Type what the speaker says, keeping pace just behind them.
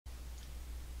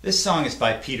This song is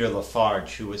by Peter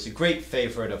LaFarge, who was a great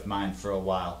favorite of mine for a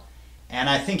while. And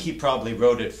I think he probably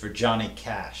wrote it for Johnny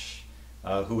Cash,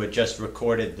 who had just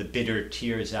recorded the Bitter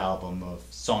Tears album of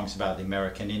songs about the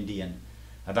American Indian,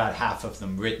 about half of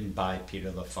them written by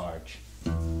Peter LaFarge.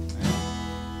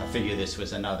 I figure this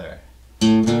was another.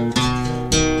 Johnny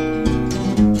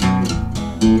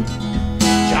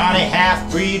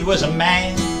Halfbreed was a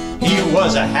man, he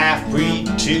was a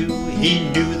half-breed too. He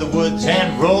knew the woods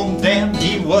and roamed them,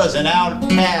 he was an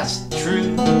outcast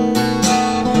true.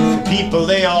 The people,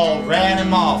 they all ran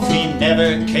him off, he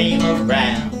never came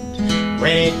around.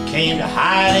 When it came to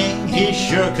hiding, he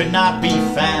sure could not be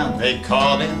found. They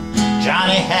called him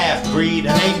Johnny Halfbreed,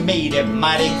 and they made it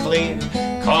mighty clear.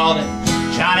 Called him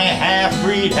Johnny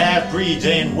Halfbreed, half-breeds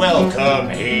ain't welcome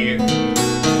here.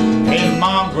 And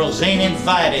mongrels ain't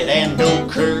invited, and no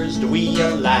curs do we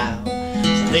allow.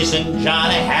 So listen,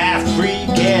 Johnny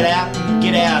Halfbreed, get out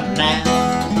now.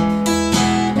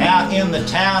 Now in the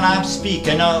town I'm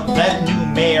speaking of, that new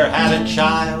mayor had a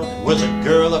child. Was a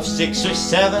girl of 6 or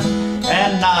 7,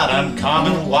 and not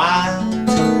uncommon wild.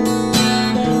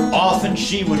 Often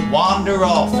she would wander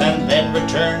off and then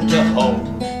return to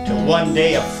home, till one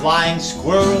day a flying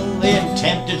squirrel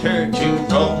tempted her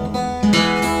to roam.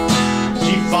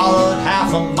 She followed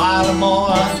half a mile or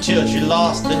more until she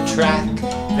lost the track.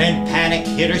 Then panic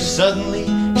hit her suddenly,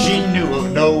 she knew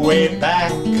of no way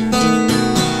back.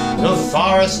 The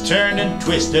forest turned and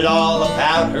twisted all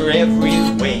about her every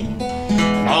way,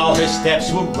 and all her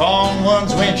steps were wrong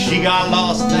ones when she got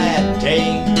lost that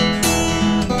day.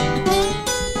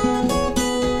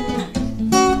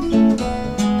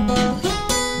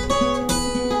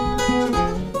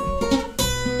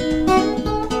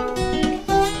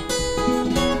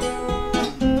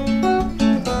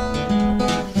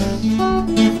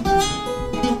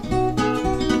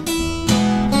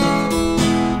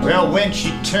 Well, when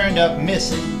she turned up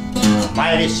missing, a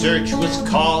mighty search was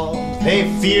called. They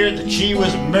feared that she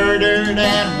was murdered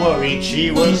and worried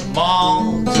she was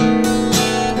mauled.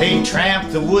 They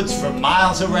tramped the woods for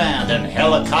miles around and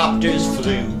helicopters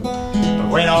flew. But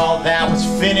when all that was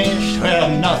finished, well,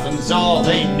 nothing's all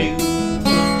they knew.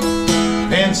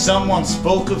 Then someone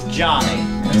spoke of Johnny,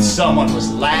 and someone was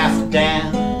laughed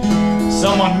down.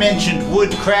 Someone mentioned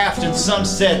woodcraft, and some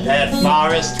said that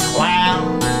forest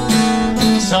clown.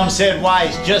 Some said, why,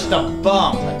 he's just a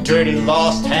bum, a dirty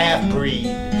lost half-breed.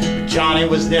 But Johnny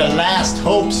was their last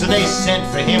hope, so they sent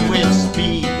for him with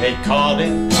speed. They called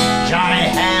him Johnny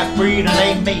Halfbreed, and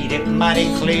they made it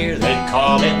mighty clear. They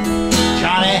called him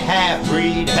Johnny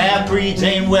Halfbreed, half-breeds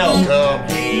ain't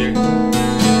welcome here.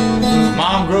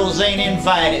 Mongrels ain't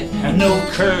invited, and no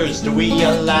curs do we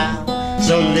allow.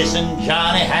 So listen,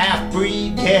 Johnny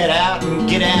Halfbreed, get out and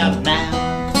get out now.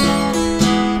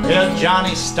 Well,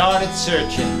 Johnny started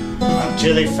searching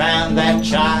until he found that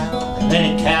child, and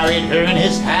then he carried her in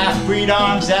his half-breed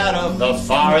arms out of the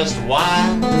forest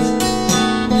wild.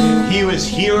 He was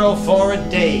hero for a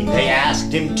day, they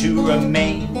asked him to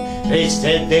remain. They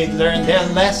said they'd learned their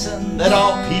lesson, that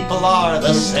all people are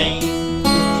the same.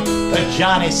 But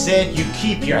Johnny said, you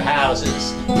keep your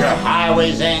houses, your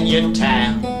highways and your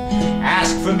town.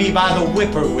 Ask for me by the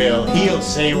whippoorwill, he'll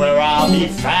say where I'll be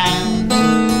found.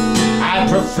 I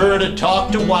prefer to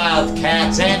talk to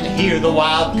wildcats and hear the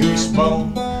wild goose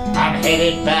moan. I'm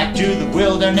headed back to the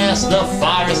wilderness, the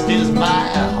forest is my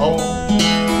home.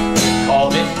 They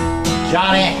called him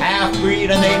Johnny Halfbreed,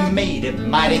 and they made it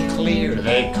mighty clear.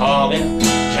 They called him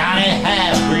Johnny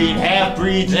Halfbreed,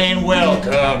 half-breeds ain't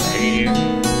welcome here.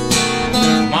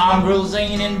 Mongrels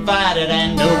ain't invited,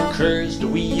 and no curs do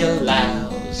we allow.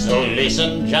 So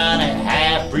listen, Johnny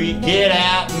Halfbreed, get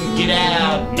out and get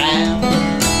out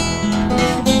now.